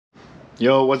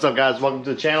Yo, what's up guys? Welcome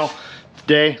to the channel.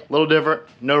 Today, a little different,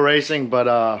 no racing, but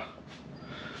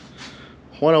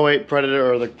 108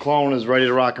 Predator, or the clone, is ready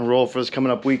to rock and roll for this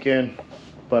coming up weekend.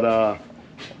 But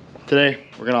today,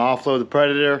 we're gonna offload the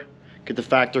Predator, get the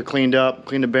Faktor cleaned up,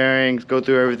 clean the bearings, go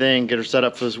through everything, get her set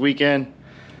up for this weekend.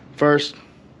 First,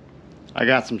 I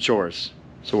got some chores,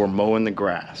 so we're mowing the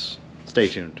grass. Stay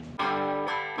tuned.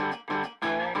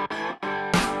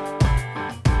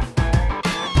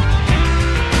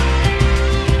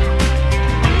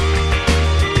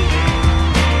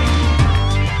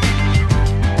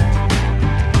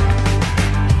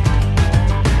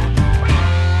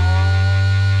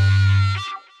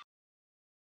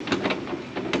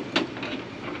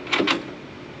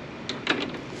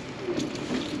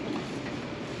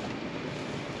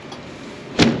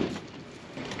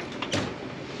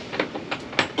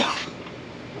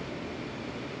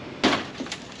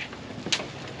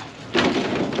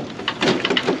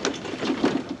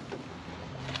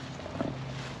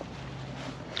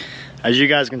 As you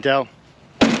guys can tell,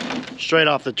 straight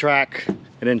off the track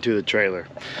and into the trailer.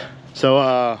 So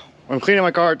when I'm cleaning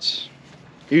my carts,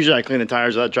 usually I clean the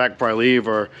tires of that track before I leave,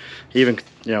 or even,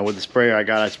 you know, with the sprayer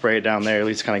I spray it down there, at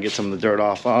least kind of get some of the dirt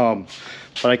off. But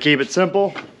I keep it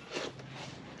simple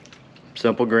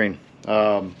green.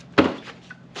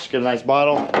 Just get a nice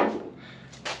bottle,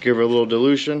 give her a little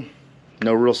dilution.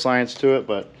 No real science to it,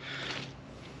 but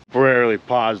rarely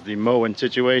pause the mowing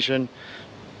situation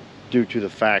due to the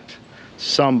fact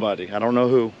somebody, I don't know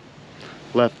who,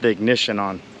 left the ignition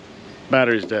on.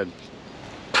 Battery's dead.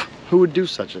 Who would do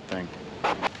such a thing?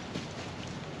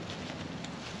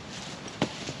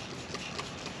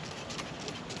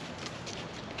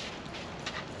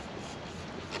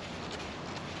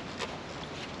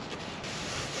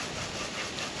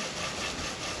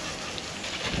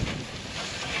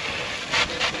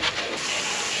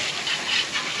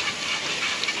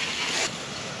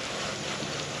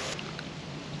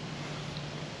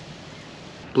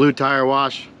 Blue tire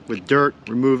wash with dirt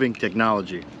removing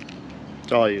technology.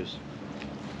 That's all I use.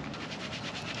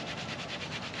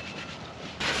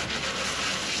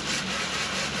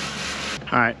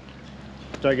 All right,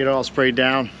 so I get it all sprayed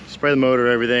down, spray the motor,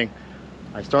 everything.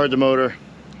 I start the motor,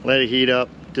 let it heat up,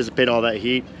 dissipate all that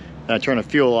heat, and I turn the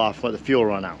fuel off, let the fuel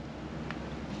run out.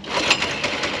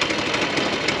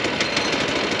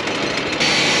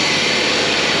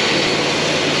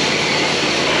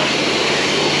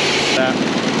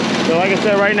 So like I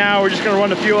said, right now we're just gonna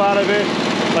run the fuel out of it,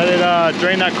 let it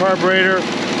drain that carburetor.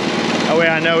 That way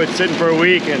I know it's sitting for a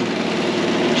week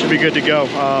and should be good to go.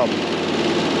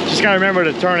 Just gotta remember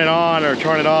to turn it on or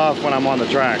turn it off when I'm on the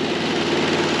track.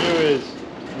 What we do is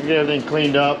get everything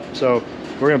cleaned up. So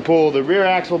we're gonna pull the rear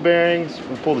axle bearings, we're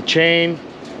gonna pull the chain,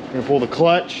 we're gonna pull the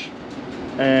clutch,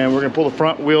 and we're gonna pull the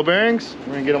front wheel bearings.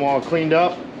 We're gonna get them all cleaned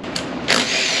up.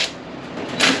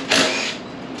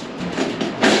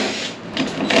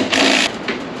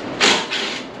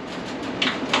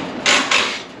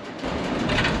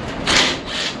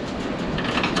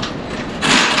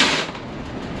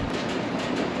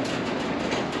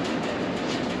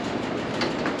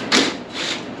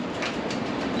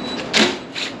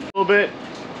 Bit,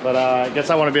 but I guess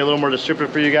I want to be a little more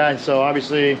descriptive for you guys. So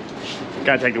obviously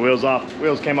gotta take the wheels off.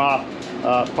 Wheels came off,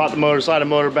 pop the motor, slide the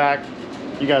motor back.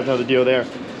 You guys know the deal there.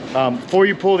 Before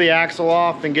you pull the axle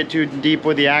off and get too deep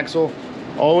with the axle,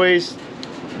 always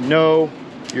know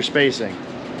your spacing.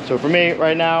 So for me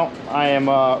right now, I am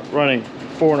running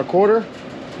 4 1/4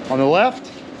 on the left.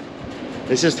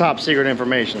 This is top secret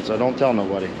information, so don't tell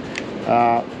nobody.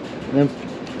 And then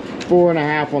 4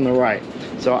 1/2 on the right.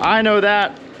 So I know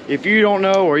that. If you don't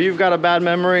know, or you've got a bad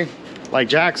memory like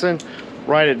Jackson,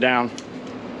 write it down.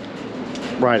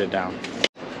 Write it down.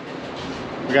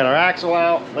 We got our axle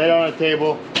out, laid on the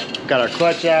table. We got our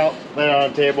clutch out, laid on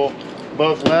the table.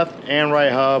 Both left and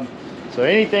right hub. So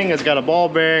anything that's got a ball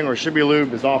bearing or should be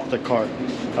lubed is off the cart.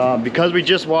 Because we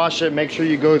just washed it, make sure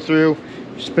you go through.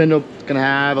 Your spindle's gonna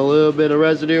have a little bit of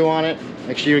residue on it.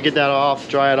 Make sure you get that off,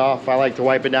 dry it off. I like to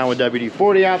wipe it down with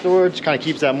WD-40 afterwards. Kind of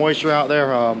keeps that moisture out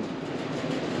there.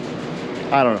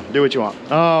 I don't know, do what you want.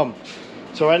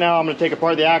 So right now I'm gonna take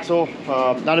apart the axle.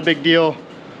 Not a big deal.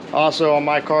 Also on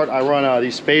my cart, I run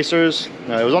these spacers.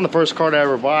 It was on the first cart I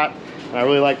ever bought, and I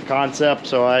really like the concept,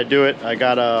 so I do it. I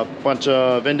got a bunch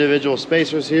of individual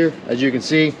spacers here, as you can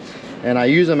see, and I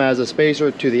use them as a spacer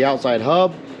to the outside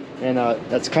hub, and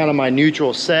that's kind of my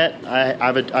neutral set.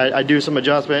 I do some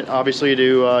adjustment, obviously,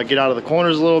 to get out of the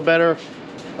corners a little better,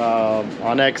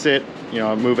 on exit, you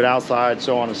know, move it outside,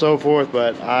 so on and so forth.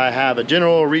 But I have a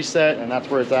general reset, and that's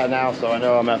where it's at now. So I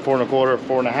know I'm at 4 1/4,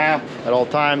 4 1/2 at all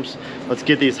times. Let's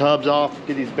get these hubs off,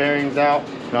 get these bearings out,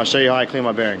 and I'll show you how I clean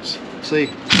my bearings. See,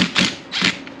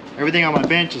 everything on my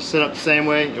bench is set up the same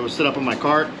way it was set up on my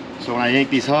cart. So when I yank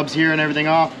these hubs here and everything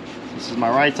off, this is my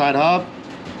right side hub.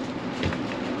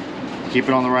 Keep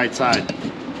it on the right side.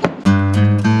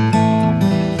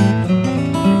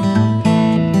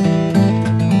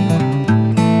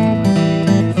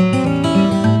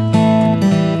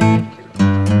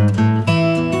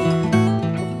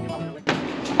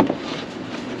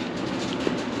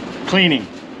 Cleaning.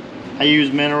 I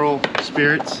use mineral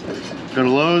spirits. Go to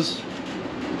Lowe's,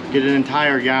 get an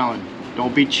entire gallon.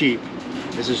 Don't be cheap.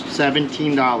 This is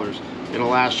 $17. It'll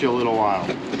last you a little while.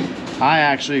 I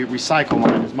actually recycle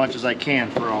mine as much as I can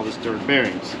for all this dirt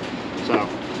bearings. So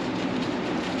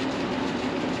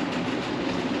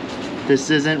this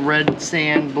isn't red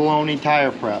sand baloney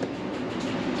tire prep.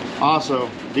 Also,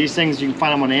 these things, you can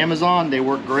find them on Amazon. They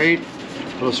work great.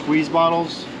 Little squeeze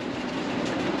bottles.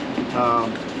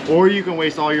 Or you can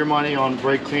waste all your money on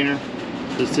brake cleaner.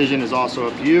 The decision is also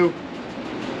up to you.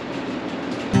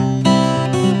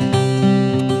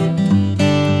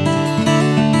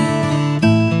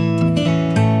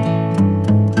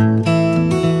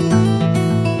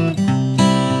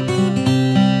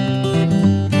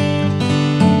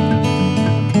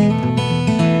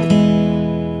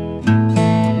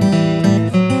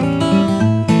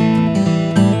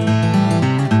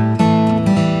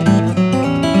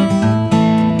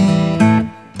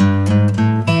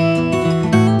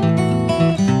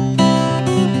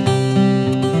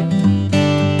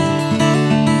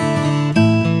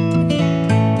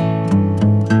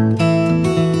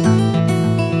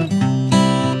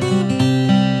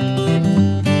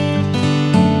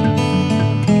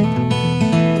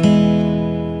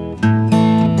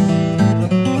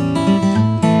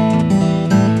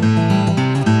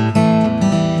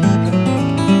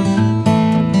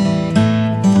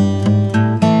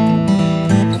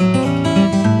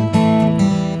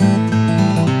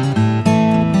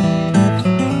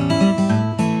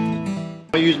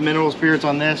 Use mineral spirits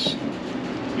on this.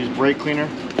 Use brake cleaner.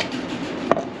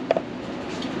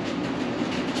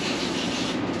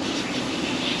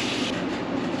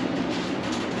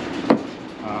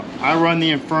 I run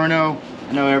the Inferno.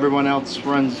 I know everyone else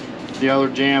runs the other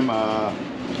jam.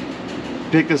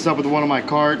 Picked this up with one of my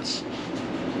carts.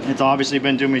 It's obviously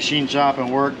been to a machine shop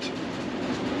and worked.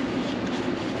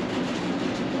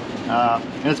 And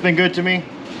it's been good to me.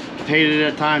 I've hated it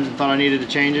at times and thought I needed to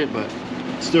change it, but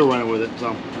still running with it.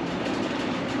 So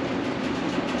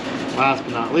last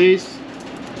but not least,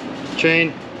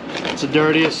 chain. It's the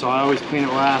dirtiest, so I always clean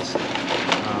it last.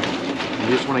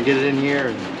 You just want to get it in here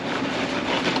and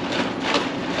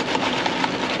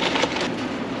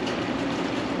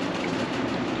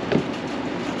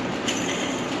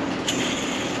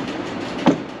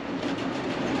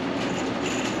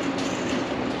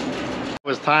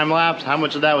was time lapse. How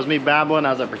much of that was me babbling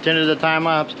as I pretended to time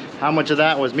lapse? How much of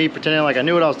that was me pretending like I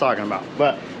knew what I was talking about?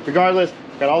 But regardless,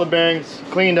 got all the bearings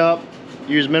cleaned up,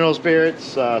 used mineral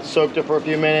spirits, soaked it for a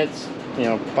few minutes, you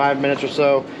know, 5 minutes or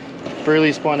so.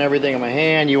 Freely spun everything in my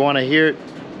hand. You want to hear it,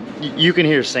 you can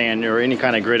hear sand or any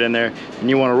kind of grit in there, and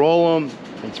you want to roll them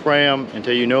and spray them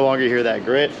until you no longer hear that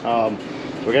grit. So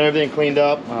we got everything cleaned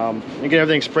up. We get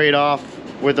everything sprayed off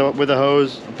with a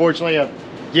hose. Unfortunately, I've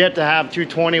yet to have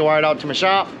 220 wired out to my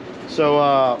shop,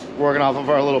 so working off of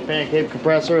our little pancake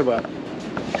compressor, but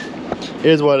it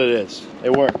is what it is.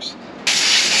 It works.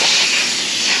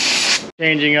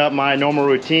 Changing up my normal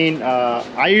routine.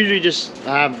 I usually just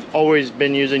have always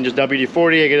been using just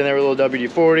WD-40. I get in there with a little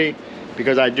WD-40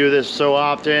 because I do this so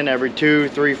often, every 2,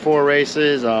 3, 4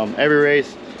 races. Every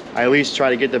race I at least try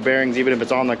to get the bearings, even if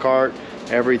it's on the cart.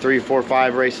 Every 3, 4,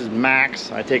 5 races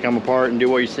max, I take them apart and do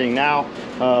what you're seeing now.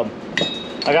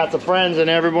 I got some friends and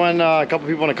everyone, a couple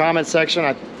people in the comment section.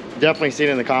 I definitely see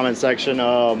it in the comment section.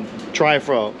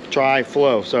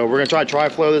 Tri-Flow. So we're gonna try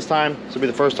Tri-Flow this time. This will be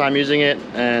the first time using it,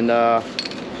 and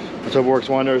let's hope it works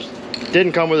wonders.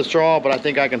 Didn't come with a straw, but I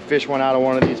think I can fish one out of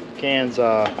one of these cans.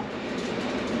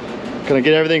 Gonna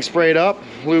get everything sprayed up,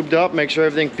 lubed up, make sure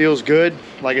everything feels good.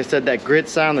 Like I said, that grit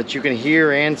sound that you can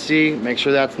hear and see, make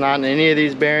sure that's not in any of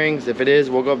these bearings. If it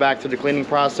is, we'll go back to the cleaning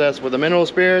process with the mineral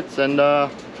spirits and yeah,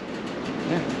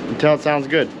 until it sounds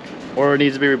good, or it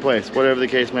needs to be replaced, whatever the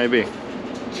case may be.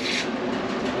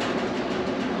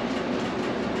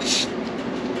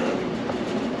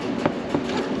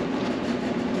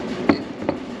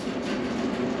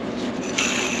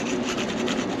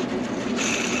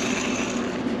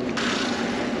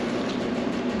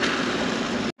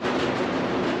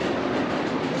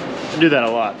 do that a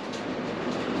lot.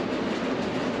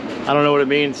 I don't know what it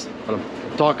means, but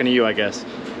I'm talking to you, I guess.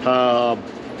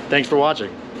 Thanks for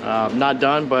watching. I'm not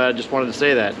done, but I just wanted to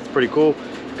say that. It's pretty cool.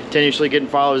 Continuously getting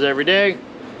followers every day.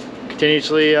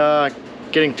 Continuously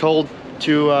getting told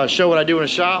to show what I do in a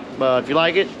shop. If you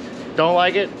like it, don't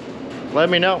like it, let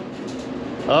me know.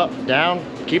 Up, down,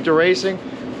 keep the racing.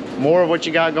 More of what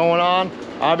you got going on.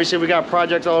 Obviously, we got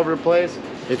projects all over the place.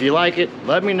 If you like it,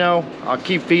 let me know. I'll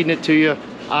keep feeding it to you.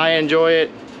 I enjoy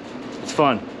it. It's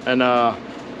fun. And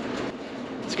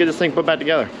let's get this thing put back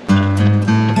together.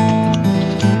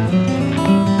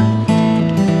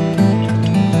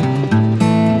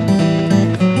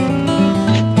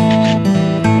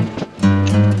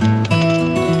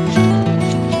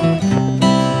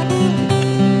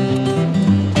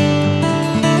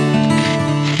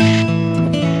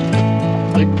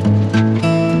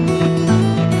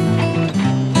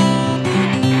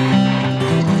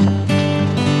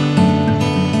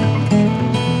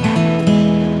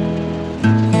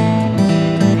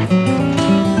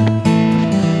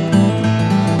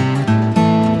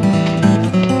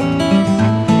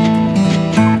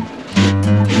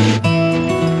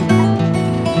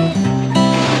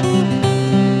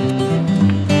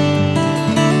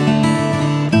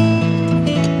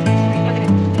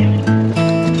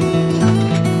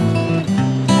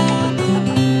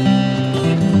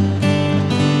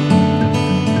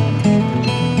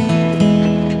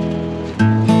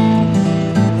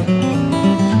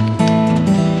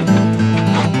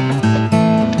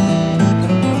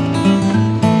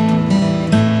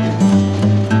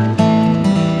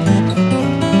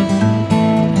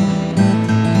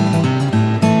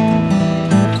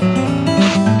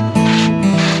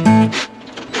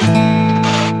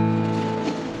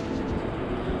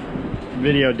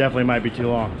 Video definitely might be too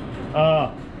long.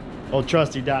 Old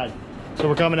Trusty died, so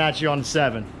we're coming at you on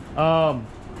 7.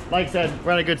 Like I said,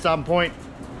 we're at a good stopping point.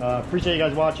 Appreciate you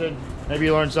guys watching. Maybe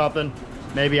you learned something.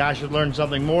 Maybe I should learn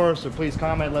something more, so please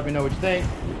comment, let me know what you think.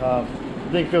 The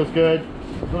thing feels good,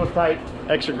 a little tight.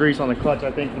 Extra grease on the clutch,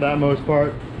 I think, for that most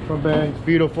part. Front bearings,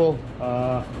 beautiful.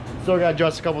 Still got to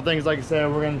adjust a couple things. Like I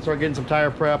said, we're gonna start getting some tire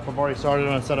prep. I've already started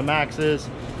on a set of Maxes.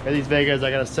 Got these Vegas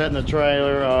I got to set in the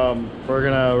trailer. We're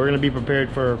gonna be prepared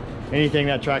for anything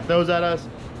that track throws at us,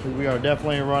 because we are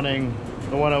definitely running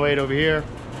the 108 over here.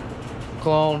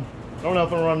 Clone. Don't know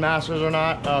if I'm gonna run Masters or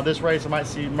not. This race I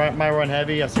might run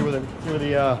heavy. I see where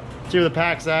the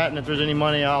pack's at, and if there's any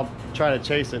money, I'll try to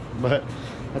chase it. But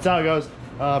that's how it goes.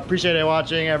 Appreciate it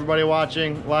watching. Everybody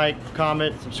watching, like,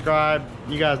 comment, subscribe.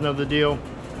 You guys know the deal.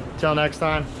 Till next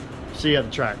time, see you at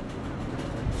the track.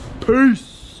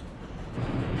 Peace.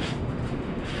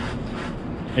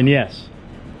 And yes,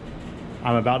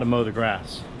 I'm about to mow the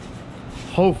grass.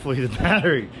 Hopefully the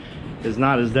battery is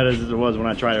not as dead as it was when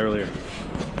I tried earlier.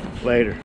 Later.